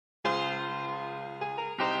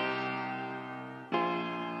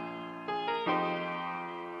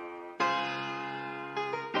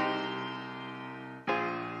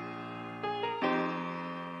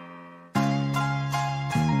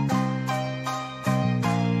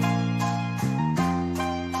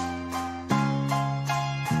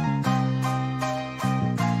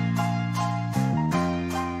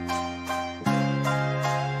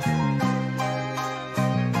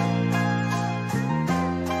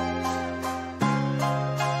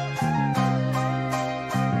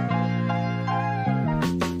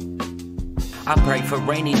I pray for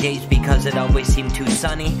rainy days because it always seemed too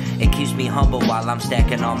sunny. It keeps me humble while I'm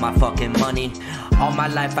stacking all my fucking money. All my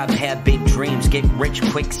life I've had big dreams, get rich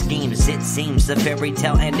quick schemes. It seems the fairy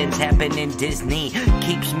tale endings happen in Disney.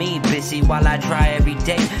 Keeps me busy while I try every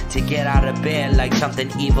day to get out of bed like something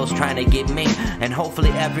evil's trying to get me. And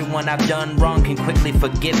hopefully everyone I've done wrong can quickly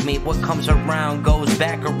forgive me. What comes around goes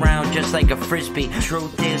back around just like a frisbee.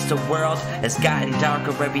 Truth is the world has gotten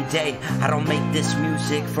darker every day. I don't make this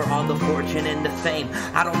music for all the fortune and the fame.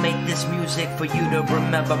 I don't make this music for you to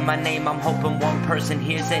remember my name. I'm hoping one person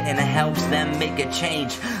hears it and it helps them make a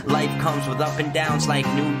change. Life comes with up and downs like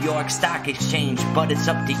New York Stock Exchange, but it's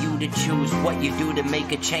up to you to choose what you do to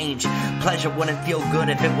make a change. Pleasure wouldn't feel good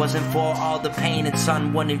if it wasn't for all the pain, and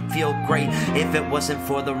sun wouldn't feel great if it wasn't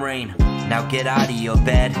for the rain. Now get out of your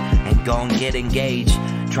bed and go and get engaged.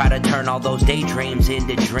 Try to turn all those daydreams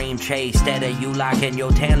into dream chase. Instead of you locking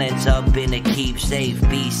your talents up in a keep safe.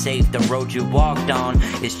 Be safe, the road you walked on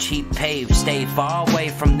is cheap paved. Stay far away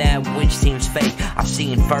from that which seems fake. I've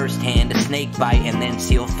seen firsthand a snake bite and then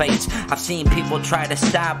seal fates. I've seen people try to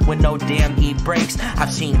stop with no damn e-brakes.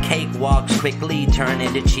 I've seen cakewalks quickly turn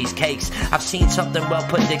into cheesecakes. I've seen something well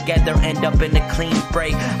put together end up in a clean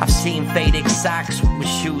break. I've seen faded socks with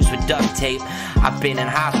shoes with duct tape. I've been in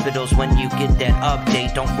hospitals when you get that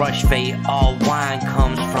update. Don't rush fate, all wine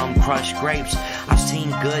comes from crushed grapes. I've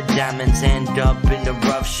seen good diamonds end up in a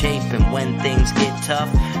rough shape. And when things get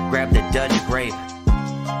tough, grab the Dutch grape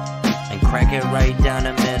and crack it right down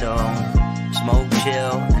the middle. Smoke,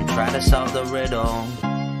 chill, and try to solve the riddle.